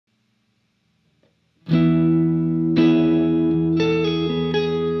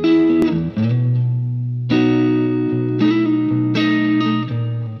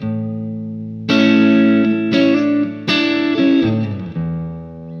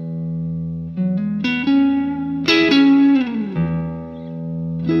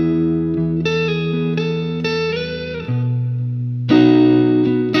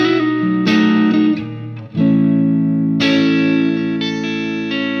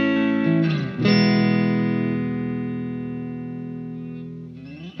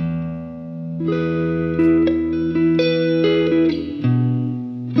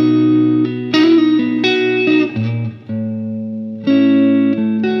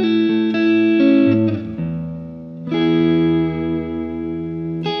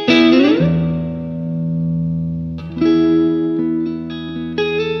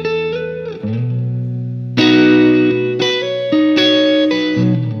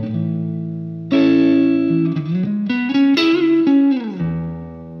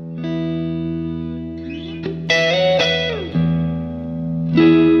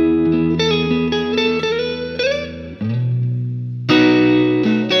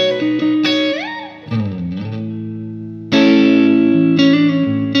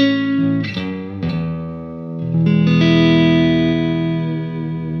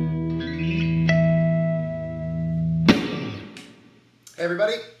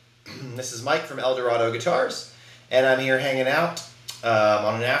everybody. This is Mike from Eldorado Guitars, and I'm here hanging out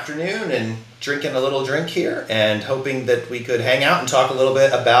on an afternoon and drinking a little drink here and hoping that we could hang out and talk a little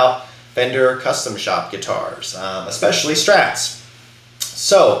bit about Fender Custom Shop guitars, especially Strats.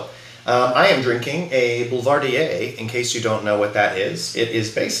 So, I am drinking a Boulevardier, in case you don't know what that is. It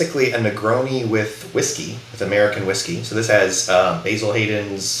is basically a Negroni with whiskey, with American whiskey. So this has Basil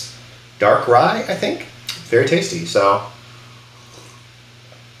Hayden's dark rye, I think. Very tasty, so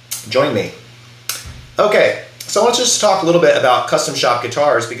join me. Okay, so let's just talk a little bit about custom shop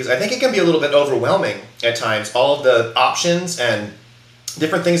guitars, because I think it can be a little bit overwhelming at times, all of the options and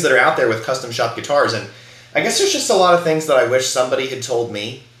different things that are out there with custom shop guitars. And I guess there's just a lot of things that I wish somebody had told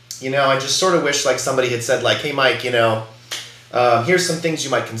me. You know, I just sort of wish like somebody had said like, hey Mike, you know, here's some things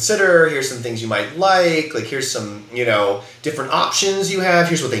you might consider, here's some things you might like here's some, you know, different options you have,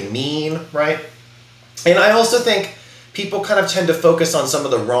 here's what they mean, right? And I also think people kind of tend to focus on some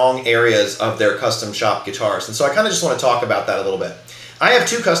of the wrong areas of their custom shop guitars. And so I kind of just want to talk about that a little bit. I have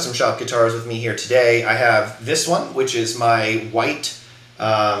two custom shop guitars with me here today. I have this one, which is my white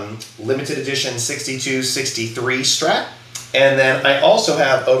limited edition 62-63 Strat. And then I also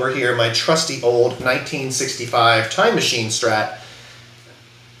have over here my trusty old 1965 Time Machine Strat,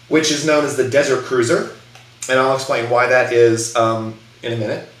 which is known as the Desert Cruiser. And I'll explain why that is in a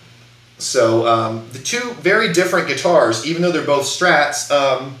minute. So the two very different guitars, even though they're both Strats,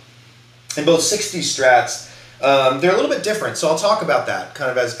 and both 60s Strats, they're a little bit different. So I'll talk about that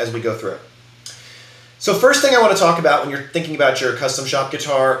kind of as we go through it. So first thing I want to talk about when you're thinking about your custom shop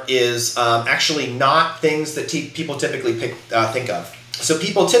guitar is actually not things that people typically think of. So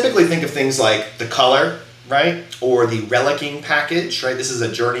people typically think of things like the color, right? Or the relicing package, right? This is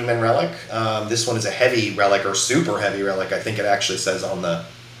a Journeyman relic. This one is a heavy relic, or super heavy relic, I think it actually says on the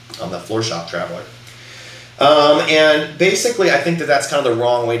Floor Shop Traveler. And basically I think that that's kind of the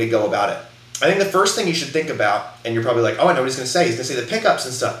wrong way to go about it. I think the first thing you should think about, and you're probably like, oh, I know what he's going to say. He's going to say the pickups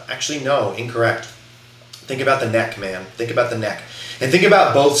and stuff. Actually, no, incorrect. Think about the neck, man. Think about the neck. And think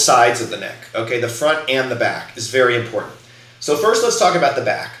about both sides of the neck, okay? The front and the back is very important. So first, let's talk about the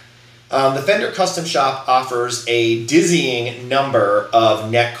back. The Fender Custom Shop offers a dizzying number of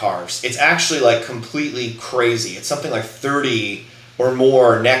neck carves. It's actually like completely crazy. It's something like 30 or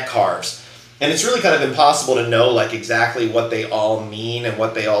more neck carves. And it's really kind of impossible to know like exactly what they all mean and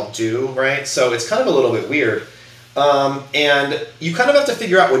what they all do, right? So it's kind of a little bit weird. And you kind of have to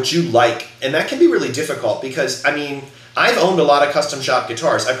figure out what you like. And that can be really difficult because, I mean, I've owned a lot of custom shop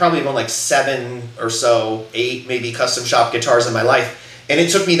guitars. I probably have owned like 7 or so, 8 maybe custom shop guitars in my life. And it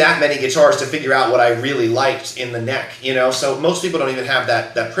took me that many guitars to figure out what I really liked in the neck, you know? So most people don't even have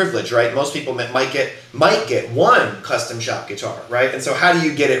that privilege, right? Most people might get one custom shop guitar, right? And so how do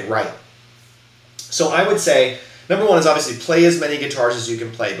you get it right? So I would say, number one is obviously play as many guitars as you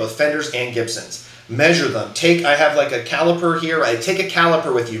can play, both Fenders and Gibsons. Measure them. I have like a caliper here, right? Take a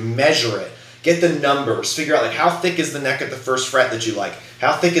caliper with you, measure it. Get the numbers. Figure out like how thick is the neck at the 1st fret that you like?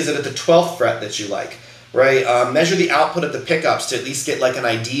 How thick is it at the 12th fret that you like? Right? Measure the output of the pickups to at least get like an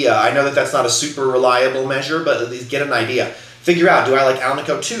idea. I know that that's not a super reliable measure, but at least get an idea. Figure out, do I like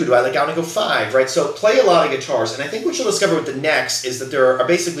Alnico 2? Do I like Alnico 5? Right? So play a lot of guitars. And I think what you'll discover with the necks is that there are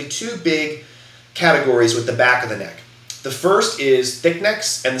basically two big categories with the back of the neck. The first is thick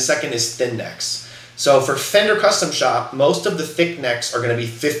necks and the second is thin necks. So for Fender Custom Shop, most of the thick necks are going to be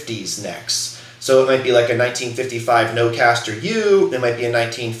 50s necks. So it might be like a 1955 Nocaster U, it might be a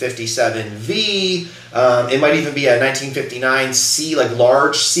 1957 V, it might even be a 1959 C, like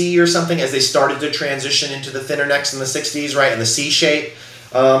large C or something, as they started to transition into the thinner necks in the 60s, right, in the C shape.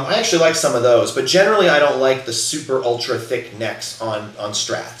 I actually like some of those, but generally I don't like the super ultra thick necks on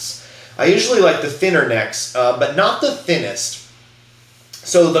Strats. I usually like the thinner necks, but not the thinnest.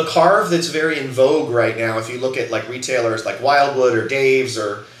 So the carve that's very in vogue right now, if you look at like retailers like Wildwood or Dave's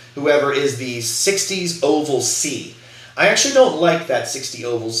or whoever, is the 60s Oval C. I actually don't like that 60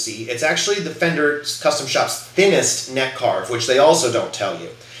 Oval C. It's actually the Fender Custom Shop's thinnest neck carve, which they also don't tell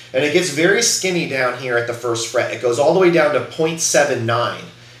you. And it gets very skinny down here at the 1st fret. It goes all the way down to 0.79,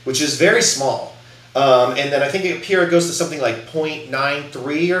 which is very small. And then I think up here it goes to something like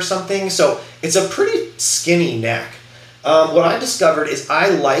 0.93 or something. So it's a pretty skinny neck. What I discovered is I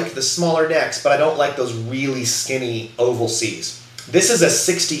like the smaller necks, but I don't like those really skinny Oval Cs. This is a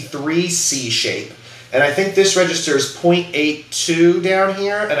 63 C shape, and I think this registers 0.82 down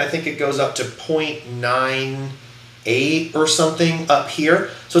here, and I think it goes up to 0.98 or something up here.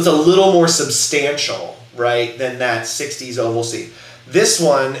 So it's a little more substantial, right, than that 60s Oval C. This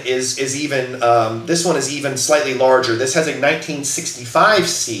one is even slightly larger. This has a 1965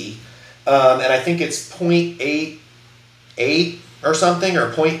 C, and I think it's 0.88 or something,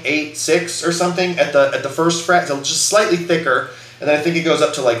 or 0.86 or something at the first fret, so just slightly thicker, and then I think it goes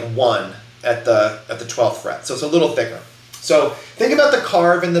up to like 1 at the 12th fret, so it's a little thicker. So think about the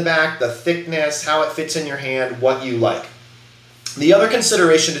carve in the back, the thickness, how it fits in your hand, what you like. The other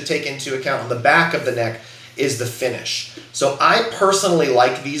consideration to take into account on the back of the neck is the finish. So I personally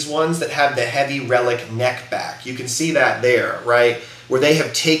like these ones that have the heavy relic neck back. You can see that there, right? Where they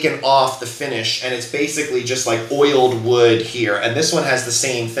have taken off the finish and it's basically just like oiled wood here. And this one has the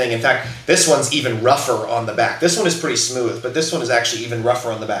same thing. In fact, this one's even rougher on the back. This one is pretty smooth, but this one is actually even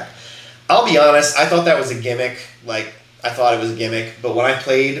rougher on the back. I'll be honest, I thought that was a gimmick. Like, I thought it was a gimmick, but when I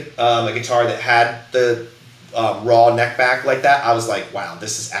played a guitar that had the raw neck back like that, I was like, wow,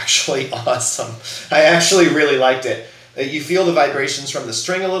 this is actually awesome. I actually really liked it. You feel the vibrations from the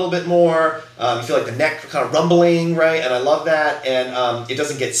string a little bit more. You feel like the neck kind of rumbling, right? And I love that. And it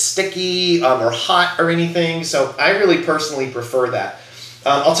doesn't get sticky or hot or anything. So I really personally prefer that.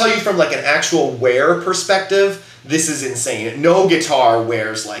 I'll tell you from like an actual wear perspective, this is insane. No guitar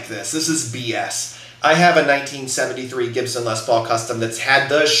wears like this. This is BS. I have a 1973 Gibson Les Paul Custom that's had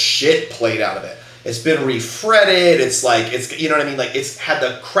the shit played out of it. It's been refretted. It's like, you know what I mean? Like, it's had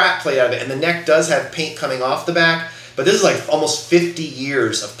the crap played out of it. And the neck does have paint coming off the back. But this is like almost 50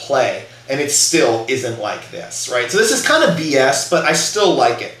 years of play, and it still isn't like this, right? So this is kind of BS, but I still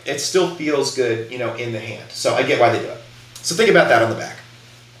like it. It still feels good, you know, in the hand. So I get why they do it. So think about that on the back.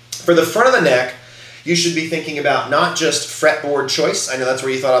 For the front of the neck, you should be thinking about not just fretboard choice. I know that's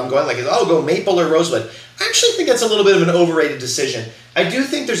where you thought I'm going, like, oh, go maple or rosewood. I actually think that's a little bit of an overrated decision. I do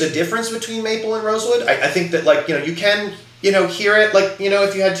think there's a difference between maple and rosewood. I think that, like, you know, you can, you know, hear it, like, you know,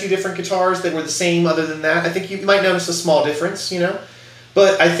 if you had two different guitars that were the same other than that, I think you might notice a small difference, you know.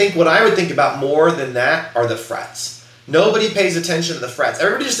 But I think what I would think about more than that are the frets. Nobody pays attention to the frets.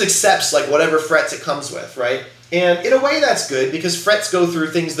 Everybody just accepts, like, whatever frets it comes with, right? And in a way that's good because frets go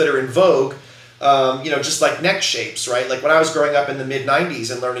through things that are in vogue, you know, just like neck shapes, right? Like when I was growing up in the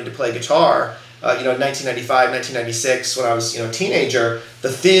mid-90s and learning to play guitar, you know, 1995, 1996, when I was, you know, a teenager,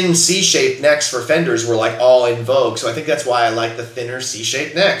 the thin C-shaped necks for Fenders were like all in vogue. So I think that's why I like the thinner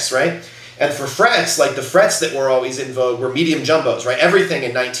C-shaped necks, right? And for frets, like the frets that were always in vogue were medium jumbos, right? Everything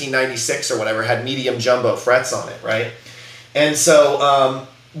in 1996 or whatever had medium jumbo frets on it, right? And so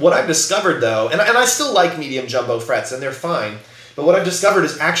what I've discovered though, and I still like medium jumbo frets and they're fine, but what I've discovered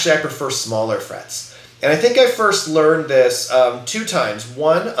is actually I prefer smaller frets. And I think I first learned this 2 times.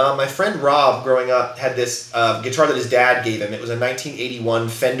 One, my friend Rob, growing up, had this guitar that his dad gave him. It was a 1981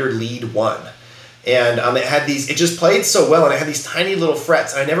 Fender Lead 1. And it had these, it just played so well, and it had these tiny little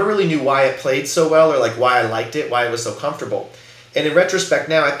frets. And I never really knew why it played so well, or like why I liked it, why it was so comfortable. And in retrospect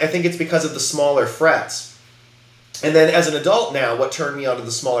now, I think it's because of the smaller frets. And then as an adult now, what turned me onto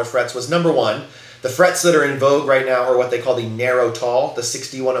the smaller frets was, number one, the frets that are in vogue right now are what they call the narrow tall, the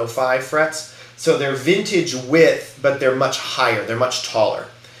 6105 frets. So they're vintage width, but they're much higher, they're much taller.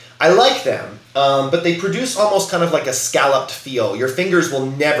 I like them, but they produce almost kind of like a scalloped feel. Your fingers will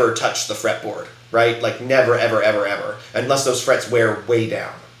never touch the fretboard, right? Like never, ever, ever, ever, unless those frets wear way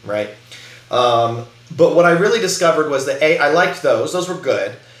down, right? But what I really discovered was that I liked those were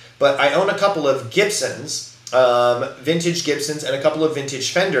good, but I own a couple of Gibsons, vintage Gibsons, and a couple of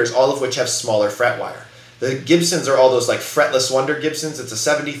vintage Fenders, all of which have smaller fret wire. The Gibsons are all those like fretless wonder Gibsons. It's a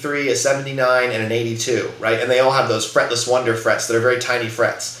 73, a 79, and an 82, right? And they all have those fretless wonder frets that are very tiny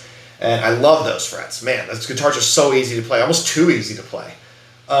frets. And I love those frets. Man, those guitars are so easy to play, almost too easy to play.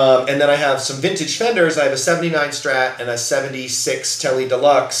 And then I have some vintage Fenders. I have a 79 Strat and a 76 Tele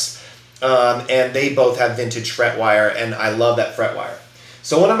Deluxe. And they both have vintage fret wire, and I love that fret wire.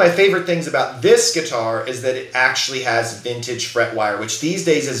 So one of my favorite things about this guitar is that it actually has vintage fret wire, which these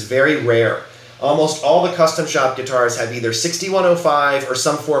days is very rare. Almost all the custom shop guitars have either 6105 or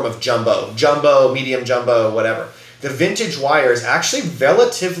some form of jumbo, medium jumbo, whatever. The vintage wire is actually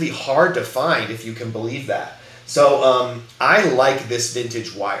relatively hard to find, if you can believe that. So I like this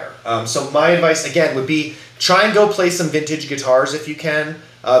vintage wire. So my advice, again, would be try and go play some vintage guitars if you can.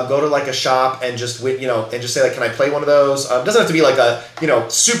 Go to like a shop and just, you know, and just say like, can I play one of those? It doesn't have to be like a, you know,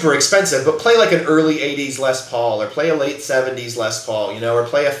 super expensive, but play like an early 80s Les Paul, or play a late 70s Les Paul, you know, or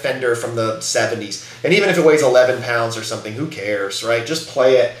play a Fender from the 70s. And even if it weighs 11 pounds or something, who cares, right? Just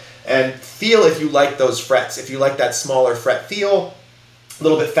play it and feel if you like those frets, if you like that smaller fret feel, a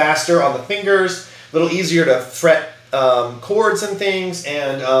little bit faster on the fingers, a little easier to fret chords and things,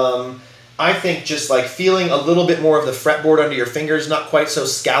 and I think just like feeling a little bit more of the fretboard under your fingers, not quite so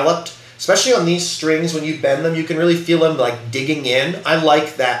scalloped, especially on these strings when you bend them, you can really feel them like digging in. I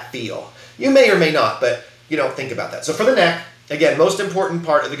like that feel. You may or may not, but you know, think about that. So for the neck, again, most important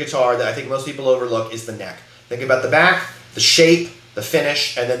part of the guitar that I think most people overlook is the neck. Think about the back. the shape, the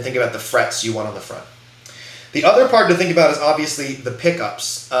finish, and then think about the frets you want on the front. The other part to think about is obviously the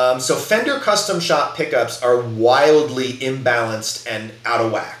pickups. So Fender Custom Shop pickups are wildly imbalanced and out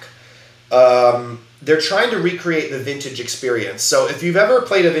of whack. They're trying to recreate the vintage experience. So if you've ever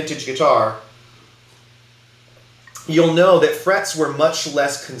played a vintage guitar, you'll know that frets were much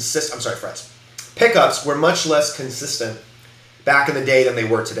less consistent. I'm sorry, frets. Pickups were much less consistent back in the day than they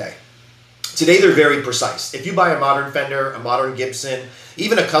were today. Today they're very precise. If you buy a modern Fender, a modern Gibson,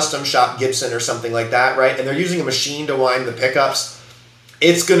 even a custom shop Gibson or something like that, right, and they're using a machine to wind the pickups,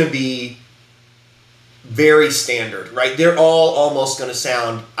 it's going to be very standard, right? They're all almost going to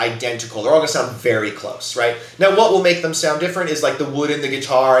sound identical. They're all going to sound very close, right? Now, what will make them sound different is like the wood in the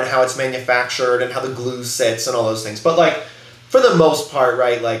guitar and how it's manufactured and how the glue sits and all those things. But like, for the most part,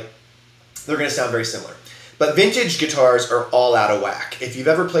 right, like, they're going to sound very similar. But vintage guitars are all out of whack. If you've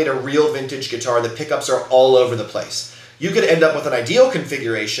ever played a real vintage guitar, the pickups are all over the place. You could end up with an ideal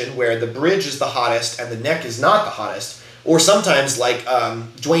configuration where the bridge is the hottest and the neck is not the hottest. Or sometimes, like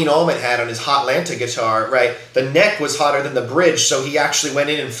Dwayne Allman had on his Hot Lanta guitar, right? The neck was hotter than the bridge, so he actually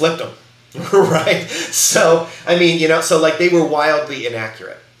went in and flipped them, right? So, I mean, you know, so like they were wildly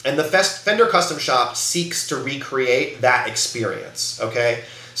inaccurate. And the Fender Custom Shop seeks to recreate that experience, okay?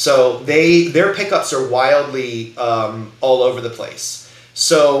 So their pickups are wildly all over the place.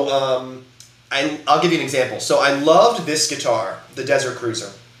 So I'll give you an example. So I loved this guitar, the Desert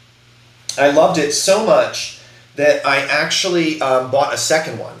Cruiser. I loved it so much that I actually bought a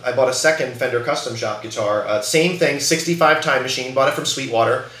second one. I bought a second Fender Custom Shop guitar. Same thing, 65 Time Machine, bought it from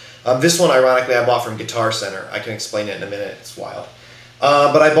Sweetwater. This one, ironically, I bought from Guitar Center. I can explain it in a minute, it's wild.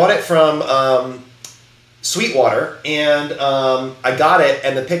 But I bought it from Sweetwater, and I got it,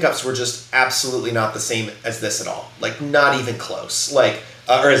 and the pickups were just absolutely not the same as this at all. Like, not even close. Like,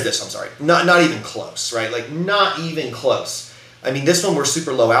 or as this, I'm sorry. Not even close, right? Like, not even close. I mean, this one were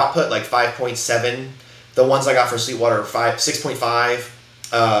super low output, like 5.7. The ones I got from Sweetwater are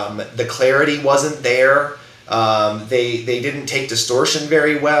 6.5. The clarity wasn't there. They didn't take distortion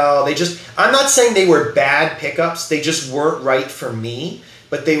very well. I'm not saying they were bad pickups. They just weren't right for me.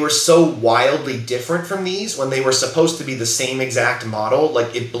 But they were so wildly different from these when they were supposed to be the same exact model,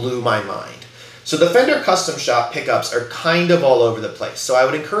 like it blew my mind. So the Fender Custom Shop pickups are kind of all over the place. So I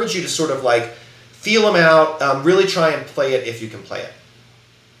would encourage you to sort of like feel them out, really try and play it if you can play it.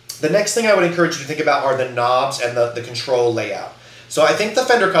 The next thing I would encourage you to think about are the knobs and the control layout. So I think the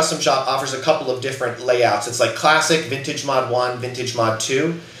Fender Custom Shop offers a couple of different layouts. It's like Classic, Vintage Mod 1, Vintage Mod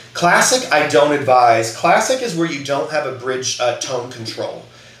 2. Classic, I don't advise. Classic is where you don't have a bridge tone control.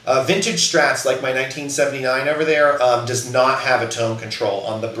 Vintage Strats, like my 1979 over there, does not have a tone control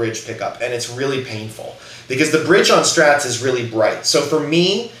on the bridge pickup, and it's really painful because the bridge on Strats is really bright. So for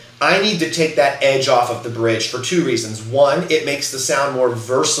me, I need to take that edge off of the bridge for two reasons. One, it makes the sound more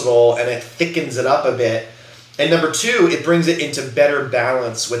versatile and it thickens it up a bit. And number two, it brings it into better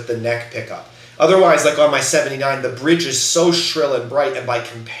balance with the neck pickup. Otherwise, like on my 79, the bridge is so shrill and bright, and by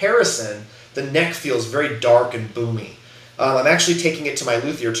comparison, the neck feels very dark and boomy. I'm actually taking it to my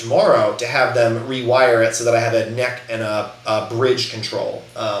luthier tomorrow to have them rewire it so that I have a neck and a bridge control.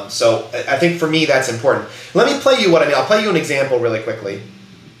 So I think for me that's important. Let me play you what I mean. I'll play you an example really quickly.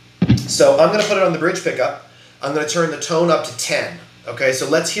 So I'm going to put it on the bridge pickup. I'm going to turn the tone up to 10. Okay, so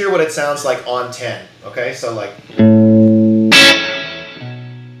let's hear what it sounds like on 10. Okay, so like...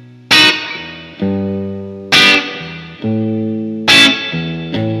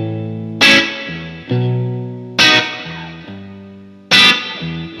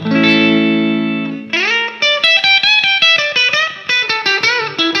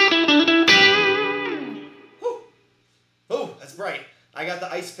 I got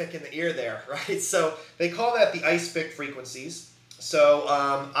the ice pick in the ear there, right? So they call that the ice pick frequencies. So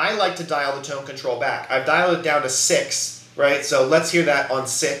I like to dial the tone control back. I've dialed it down to 6, right? So let's hear that on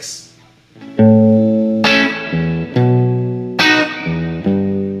 6.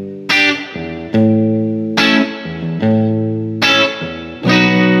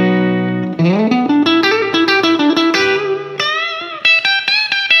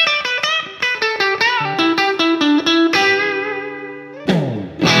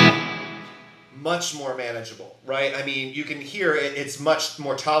 Much more manageable, right? I mean, you can hear it, it's much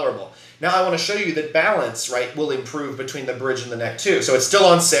more tolerable. Now I want to show you that balance, right, will improve between the bridge and the neck too. So it's still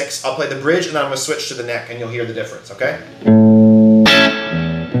on 6. I'll play the bridge and then I'm going to switch to the neck and you'll hear the difference, okay?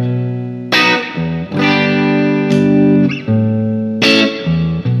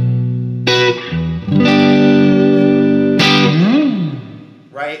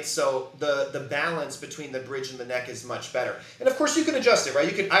 Right? right? So the balance between the bridge and the neck is much better. And of course you can adjust it,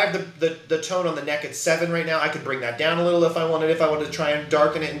 right? I have the tone on the neck at 7 right now. I could bring that down a little if I wanted to try and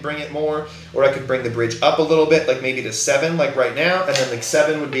darken it and bring it more, or I could bring the bridge up a little bit, like maybe to 7, like right now, and then like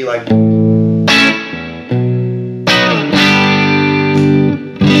 7 would be like.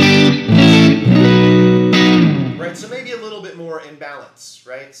 Right, so maybe a little bit more in balance,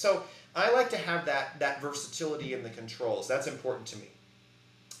 right? So I like to have that versatility in the controls. That's important to me.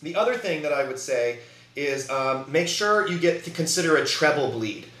 The other thing that I would say is make sure you get to consider a treble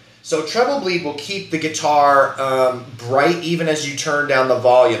bleed. So treble bleed will keep the guitar bright even as you turn down the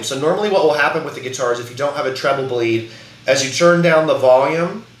volume. So normally what will happen with the guitar is if you don't have a treble bleed, as you turn down the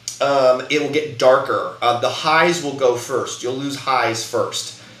volume, it will get darker. The highs will go first. You'll lose highs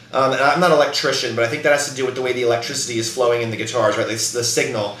first. And I'm not an electrician, but I think that has to do with the way the electricity is flowing in the guitars, right? The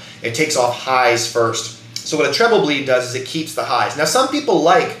signal, it takes off highs first. So what a treble bleed does is it keeps the highs. Now some people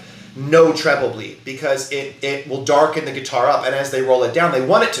like no treble bleed because it will darken the guitar up, and as they roll it down, they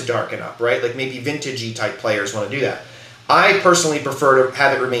want it to darken up, right? Like maybe vintagey type players want to do that. I personally prefer to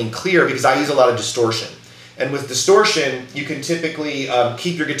have it remain clear because I use a lot of distortion. And with distortion, you can typically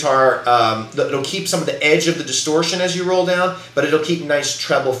keep your guitar, it'll keep some of the edge of the distortion as you roll down, but it'll keep nice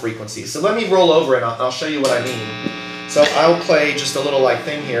treble frequencies. So let me roll over and I'll show you what I mean. So I'll play just a little like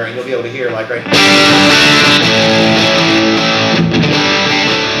thing here and you'll be able to hear like right.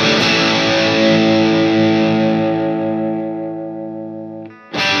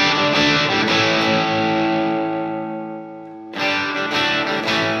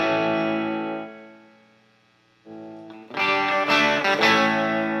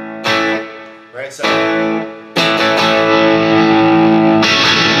 Right,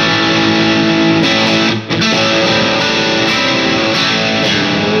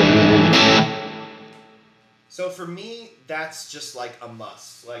 so for me, that's just like a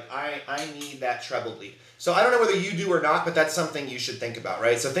must. Like I need that treble bleed. So I don't know whether you do or not, but that's something you should think about,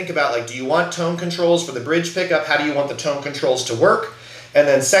 right? So think about like, do you want tone controls for the bridge pickup? How do you want the tone controls to work? And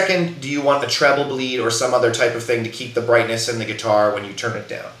then second, do you want a treble bleed or some other type of thing to keep the brightness in the guitar when you turn it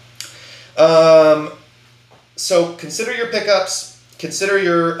down? So consider your pickups, consider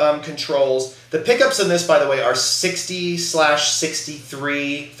your controls. The pickups in this, by the way, are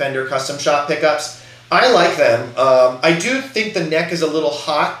 60/63 Fender Custom Shop pickups. I like them. I do think the neck is a little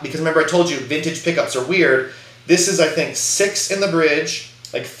hot because remember I told you vintage pickups are weird. This is, I think, 6 in the bridge,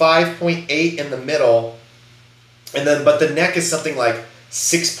 like 5.8 in the middle, and then but the neck is something like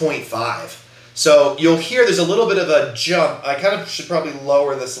 6.5. So you'll hear there's a little bit of a jump. I kind of should probably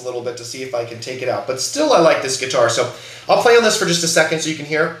lower this a little bit to see if I can take it out. But still, I like this guitar. So I'll play on this for just a second so you can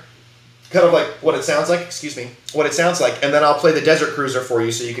hear kind of like what it sounds like. Excuse me. What it sounds like. And then I'll play the Desert Cruiser for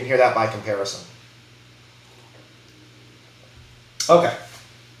you so you can hear that by comparison. Okay.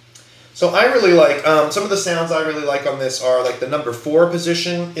 So I really like, some of the sounds I really like on this are like the number 4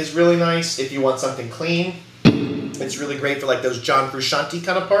 position is really nice if you want something clean. It's really great for like those John Frusciante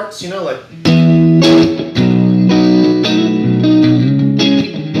kind of parts, you know, like.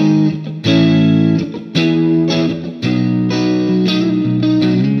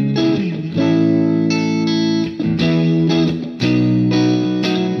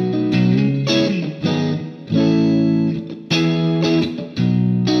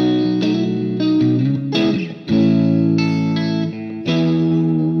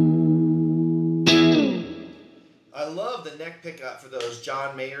 Pickup for those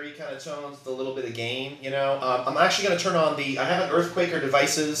John Mayery kind of tones, the little bit of gain, you know. I'm actually going to turn on I have an Earthquaker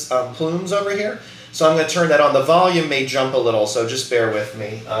Devices plumes over here, so I'm going to turn that on. The volume may jump a little, so just bear with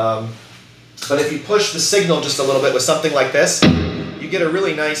me. But if you push the signal just a little bit with something like this, you get a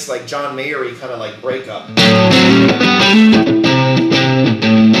really nice like John Mayery kind of like breakup.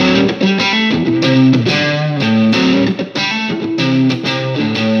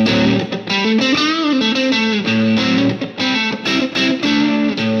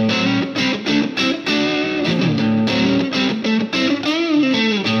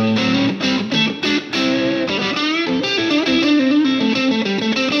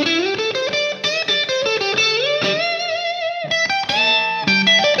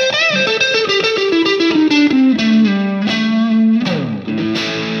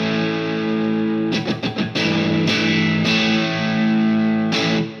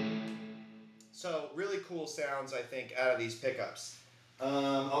 Sounds, I think, out of these pickups.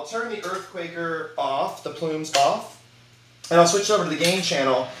 I'll turn the Earthquaker off, the plumes off, and I'll switch over to the gain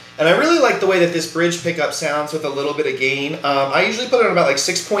channel. And I really like the way that this bridge pickup sounds with a little bit of gain. I usually put it on about like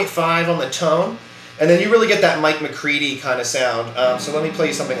 6.5 on the tone, and then you really get that Mike McCready kind of sound. So let me play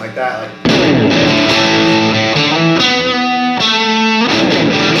you something like that. Like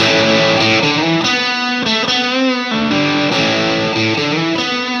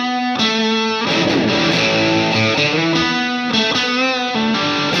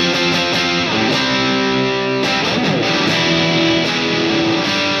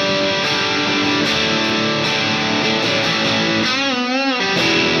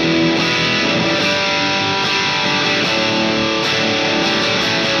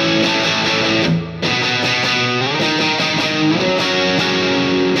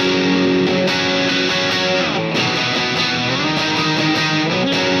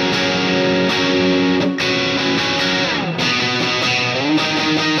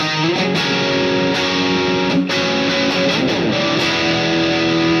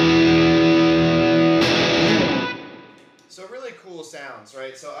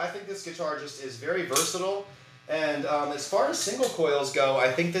guitar just is very versatile. And as far as single coils go,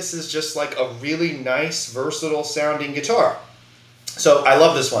 I think this is just like a really nice, versatile sounding guitar. So I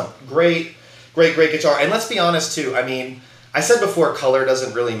love this one. Great, great, great guitar. And let's be honest too, I mean, I said before color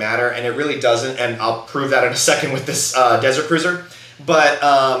doesn't really matter, and it really doesn't, and I'll prove that in a second with this Desert Cruiser. But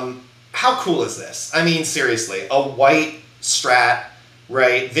how cool is this? I mean, seriously, a white Strat,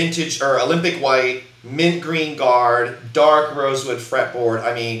 right? Vintage, or Olympic white, mint green guard, dark rosewood fretboard.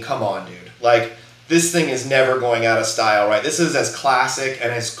 I mean, come on, dude. Like, this thing is never going out of style, right? This is as classic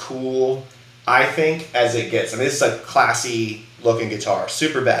and as cool, I think, as it gets. I mean, this is a classy looking guitar,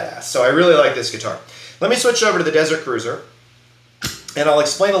 super badass. So I really like this guitar. Let me switch over to the Desert Cruiser, and I'll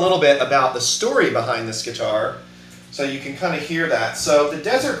explain a little bit about the story behind this guitar so you can kind of hear that. So the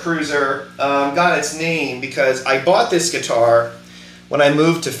Desert Cruiser got its name because I bought this guitar when I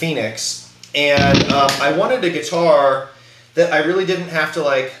moved to Phoenix, and I wanted a guitar that I really didn't have to,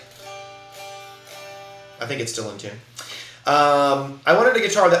 like, I think it's still in tune. I wanted a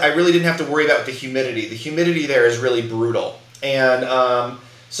guitar that I really didn't have to worry about the humidity. The humidity there is really brutal. And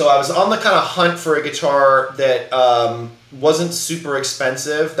so I was on the kind of hunt for a guitar that wasn't super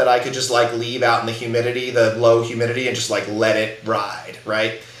expensive, that I could just like leave out in the humidity, the low humidity, and just like let it ride,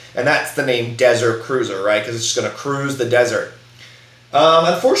 right? And that's the name Desert Cruiser, right? Because it's just going to cruise the desert.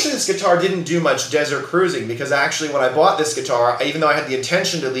 Unfortunately, this guitar didn't do much desert cruising, because actually when I bought this guitar, even though I had the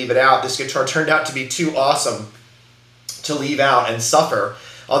intention to leave it out, this guitar turned out to be too awesome to leave out and suffer,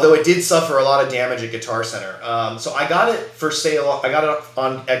 although it did suffer a lot of damage at Guitar Center. So I got it for sale. I got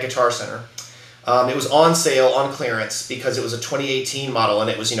it at Guitar Center. It was on sale, on clearance, because it was a 2018 model, and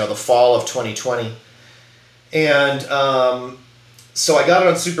it was, you know, the fall of 2020. And so I got it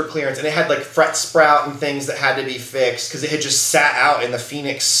on super clearance, and it had like fret sprout and things that had to be fixed because it had just sat out in the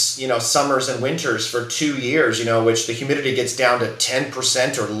Phoenix, you know, summers and winters for 2 years, you know, which the humidity gets down to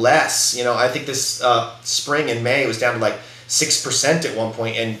 10% or less. You know, I think this spring in May it was down to like 6% at one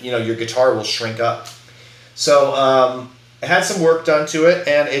point, and you know, your guitar will shrink up. So it had some work done to it,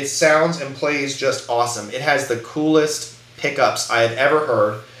 and it sounds and plays just awesome. It has the coolest pickups I have ever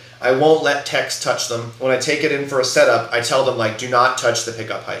heard. I won't let techs touch them. When I take it in for a setup, I tell them, like, do not touch the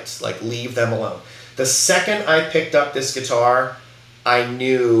pickup heights. Like, leave them alone. The second I picked up this guitar, I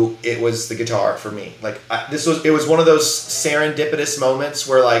knew it was the guitar for me. Like, it was one of those serendipitous moments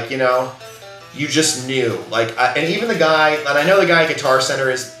where, like, you know, you just knew. Like, and even the guy, and I know the guy at Guitar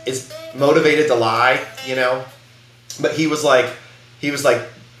Center is motivated to lie, you know, but he was like,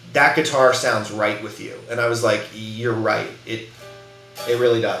 that guitar sounds right with you. And I was like, you're right. It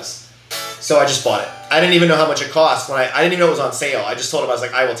really does. So I just bought it. I didn't even know how much it cost when I didn't even know it was on sale. I just told him, I was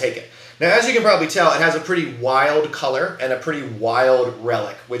like, I will take it. Now, as you can probably tell, it has a pretty wild color and a pretty wild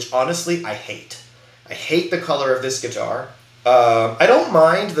relic, which honestly I hate. I hate the color of this guitar. I don't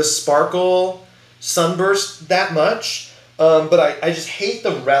mind the sparkle sunburst that much, but I just hate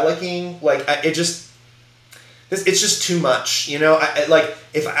the relicing. Like, it's just too much, you know.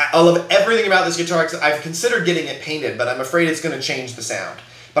 I love everything about this guitar. I've considered getting it painted, but I'm afraid it's going to change the sound.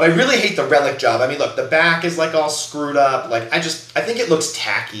 But I really hate the relic job. I mean, look, the back is like all screwed up. Like, I think it looks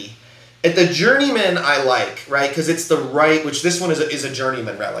tacky. At the Journeyman, I like, right, because it's the right, which this one is a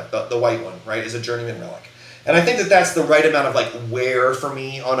Journeyman relic. The white one, right, is a Journeyman relic. And I think that that's the right amount of like wear for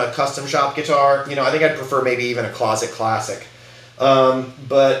me on a custom shop guitar. You know, I think I'd prefer maybe even a closet classic.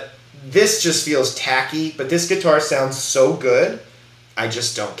 But this just feels tacky, but this guitar sounds so good, I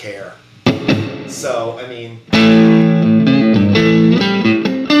just don't care. So, I mean...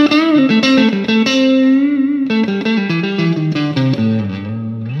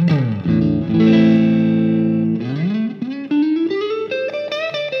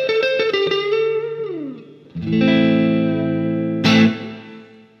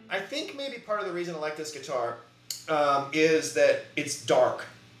 I think maybe part of the reason I like this guitar is that it's dark.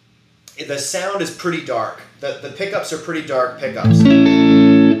 The sound is pretty dark. The pickups are pretty dark pickups.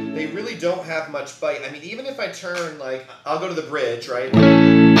 They really don't have much bite. I mean, even if I turn, like, I'll go to the bridge, right?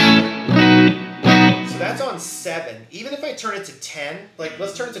 So that's on 7. Even if I turn it to 10, like,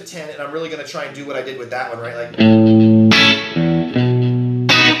 let's turn it to 10, and I'm really going to try and do what I did with that one, right? Like,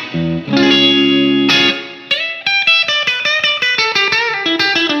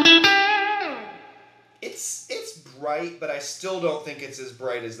 it's bright, but I still don't think it's as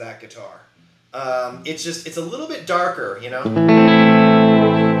bright as that guitar. It's a little bit darker, you know?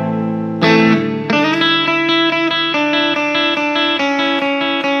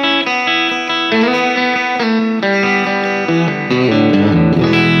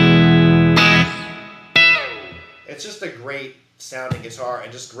 It's just a great sounding guitar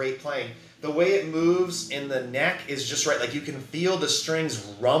and just great playing. The way it moves in the neck is just right. Like you can feel the strings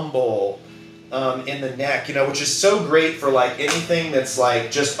rumble in the neck, you know, which is so great for like anything that's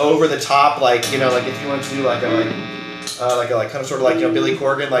like just over the top, like, you know, like if you want to do like a kind of sort of like, you know, Billy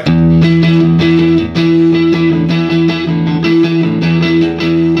Corgan, like.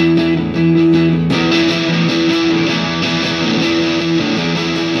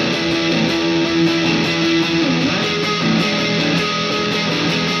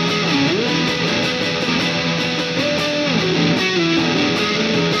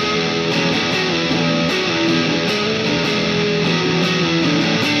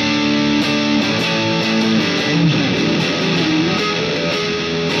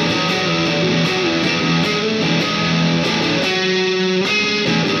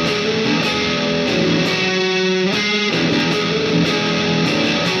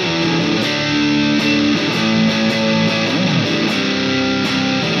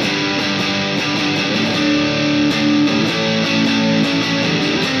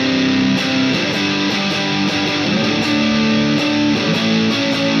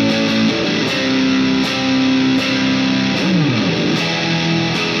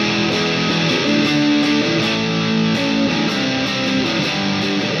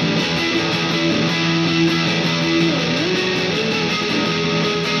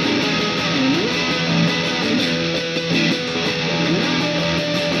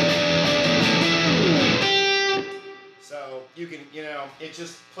 It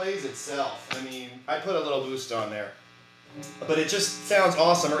just plays itself. I mean, I put a little boost on there, but it just sounds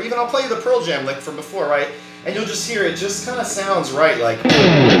awesome. Or even I'll play the Pearl Jam like from before, right? And you'll just hear it just kind of sounds right, like.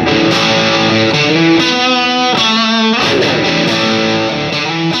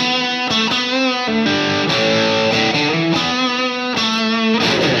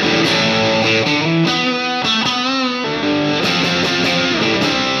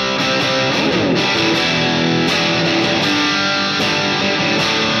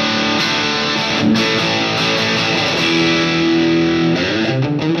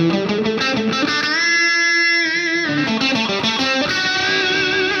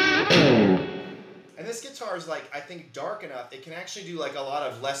 Like I think dark enough, it can actually do like a lot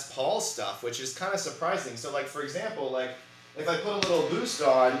of Les Paul stuff, which is kind of surprising. So like for example, like if I put a little boost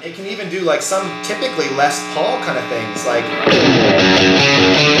on, it can even do like some typically Les Paul kind of things, like.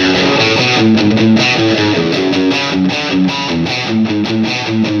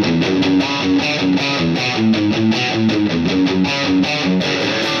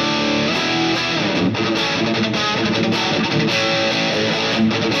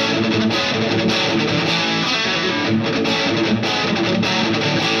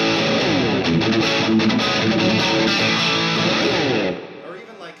 Or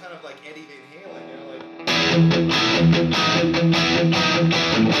even like kind of like Eddie Van Halen, you know, like.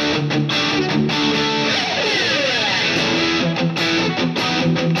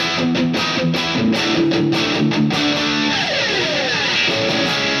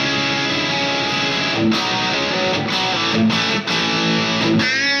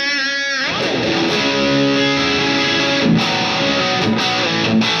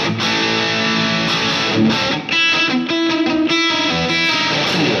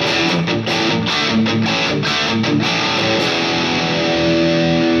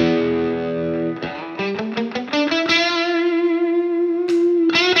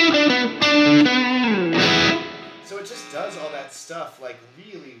 Stuff like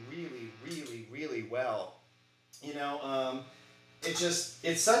really well, you know.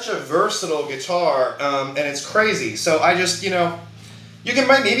 It's such a versatile guitar, and it's crazy. So I just, you know,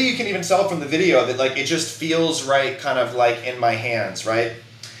 maybe you can even tell from the video that like it just feels right, kind of like in my hands, right?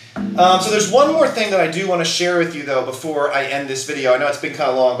 So there's one more thing that I do want to share with you though before I end this video. I know it's been kind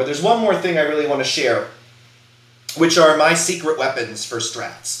of long, but there's one more thing I really want to share, which are my secret weapons for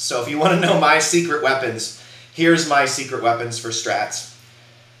Strats. So if you want to know my secret weapons, here's my secret weapons for Strats.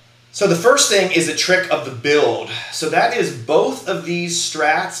 So the first thing is a trick of the build. So that is both of these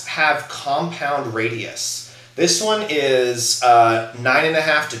Strats have compound radius. This one is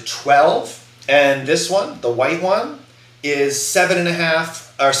 9.5 to 12, and this one, the white one, is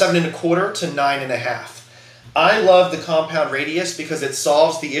 7.5 or 7.25 to 9.5. I love the compound radius because it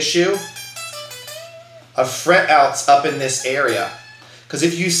solves the issue of fret outs up in this area. Because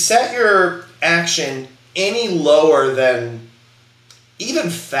if you set your action any lower than even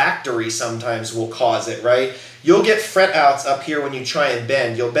factory sometimes will cause it, right? You'll get fret outs up here when you try and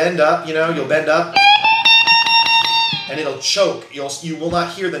bend. You'll bend up, you know, you'll bend up and it'll choke. You will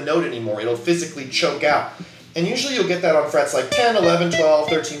not hear the note anymore. It'll physically choke out. And usually you'll get that on frets like 10, 11, 12,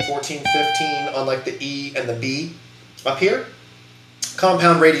 13, 14, 15 on like the E and the B up here.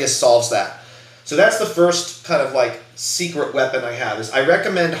 compound radius solves that. So that's the first kind of like secret weapon I have. Is I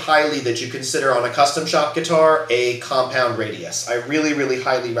recommend highly that you consider on a custom shop guitar a compound radius. I really, really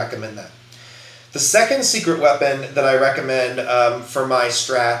highly recommend that. The second secret weapon that I recommend for my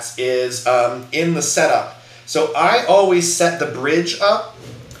Strats is in the setup. So I always set the bridge up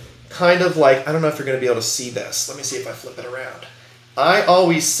kind of like, I don't know if you're going to be able to see this. Let me see if I flip it around. I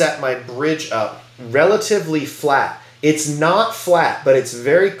always set my bridge up relatively flat. It's not flat, but it's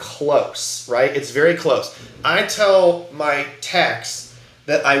very close, right? It's very close. I tell my techs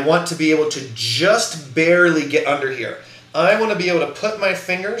that I want to be able to just barely get under here. I want to be able to put my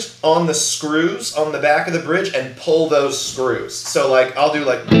fingers on the screws on the back of the bridge and pull those screws. So like, I'll do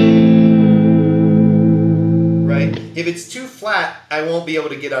like, right? If it's too flat, I won't be able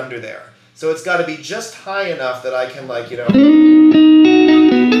to get under there. So it's got to be just high enough that I can like, you know,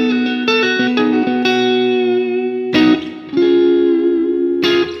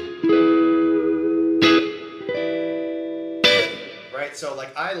 right? So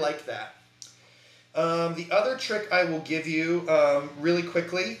like, I like that. The other trick I will give you really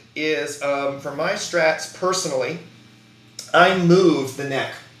quickly is for my Strats personally, I move the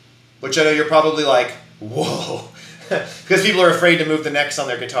neck, which I know you're probably like, whoa, because people are afraid to move the necks on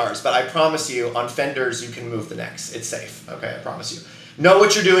their guitars, but I promise you on Fenders you can move the necks. It's safe, okay, I promise you. Know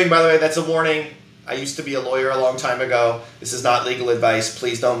what you're doing, by the way, that's a warning. I used to be a lawyer a long time ago. This is not legal advice.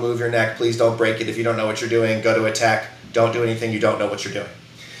 Please don't move your neck. Please don't break it if you don't know what you're doing. Go to a tech. Don't do anything you don't know what you're doing.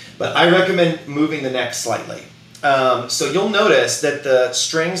 But I recommend moving the neck slightly. So you'll notice that the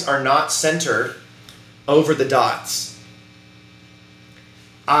strings are not centered over the dots.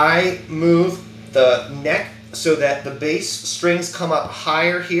 I move the neck so that the bass strings come up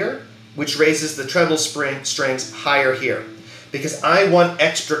higher here, which raises the treble strings higher here. Because I want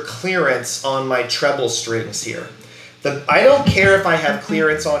extra clearance on my treble strings here. I don't care if I have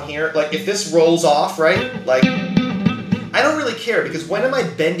clearance on here. Like if this rolls off, right? Like, I don't really care because when am I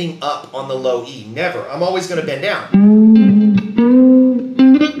bending up on the low E? Never. I'm always going to bend down.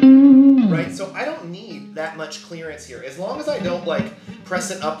 Right? So I don't need that much clearance here. As long as I don't like press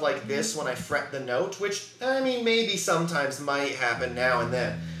it up like this when I fret the note, which I mean maybe sometimes might happen now and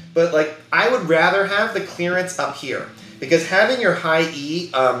then. But like I would rather have the clearance up here because having your high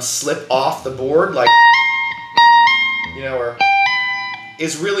E slip off the board like, you know, or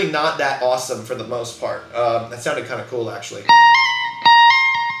is really not that awesome for the most part. That sounded kind of cool, actually.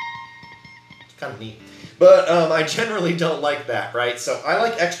 It's kind of neat. But I generally don't like that, right? So I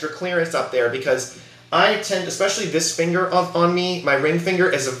like extra clearance up there because I tend, especially this finger on me, my ring finger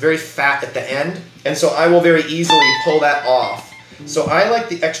is very fat at the end, and so I will very easily pull that off. So I like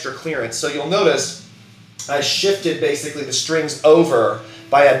the extra clearance. So you'll notice I shifted basically the strings over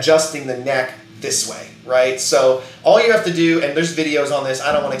by adjusting the neck this way, right? So all you have to do, and there's videos on this,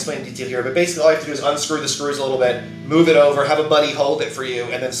 I don't want to explain in detail here, but basically all you have to do is unscrew the screws a little bit, move it over, have a buddy hold it for you,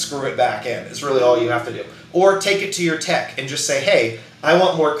 and then screw it back in. It's really all you have to do. Or take it to your tech and just say, hey, I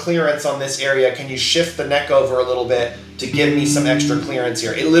want more clearance on this area. Can you shift the neck over a little bit to give me some extra clearance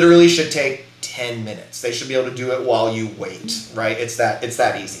here? It literally should take 10 minutes. They should be able to do it while you wait, right? It's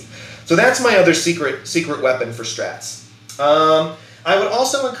that easy. So that's my other secret weapon for Strats. I would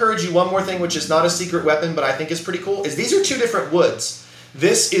also encourage you one more thing, which is not a secret weapon, but I think is pretty cool, is these are two different woods.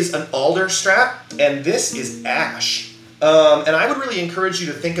 This is an alder Strat, and this is ash. And I would really encourage you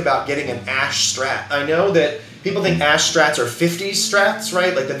to think about getting an ash Strat. I know that people think ash Strats are 50s Strats,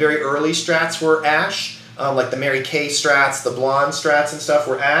 right? Like the very early Strats were ash, like the Mary Kay Strats, the blonde Strats and stuff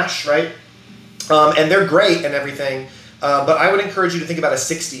were ash, right? And they're great and everything. But I would encourage you to think about a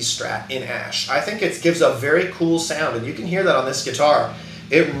 60s Strat in ash. I think it gives a very cool sound, and you can hear that on this guitar.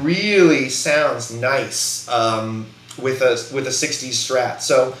 It really sounds nice with a 60s Strat.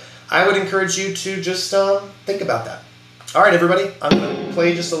 So I would encourage you to just think about that. All right, everybody, I'm going to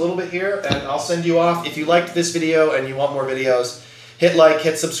play just a little bit here, and I'll send you off. If you liked this video and you want more videos, hit like,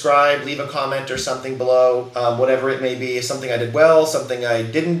 hit subscribe, leave a comment or something below, whatever it may be. Something I did well, something I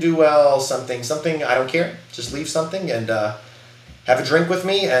didn't do well, something, I don't care. Just leave something and have a drink with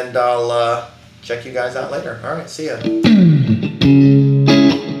me, and I'll check you guys out later. All right, see ya.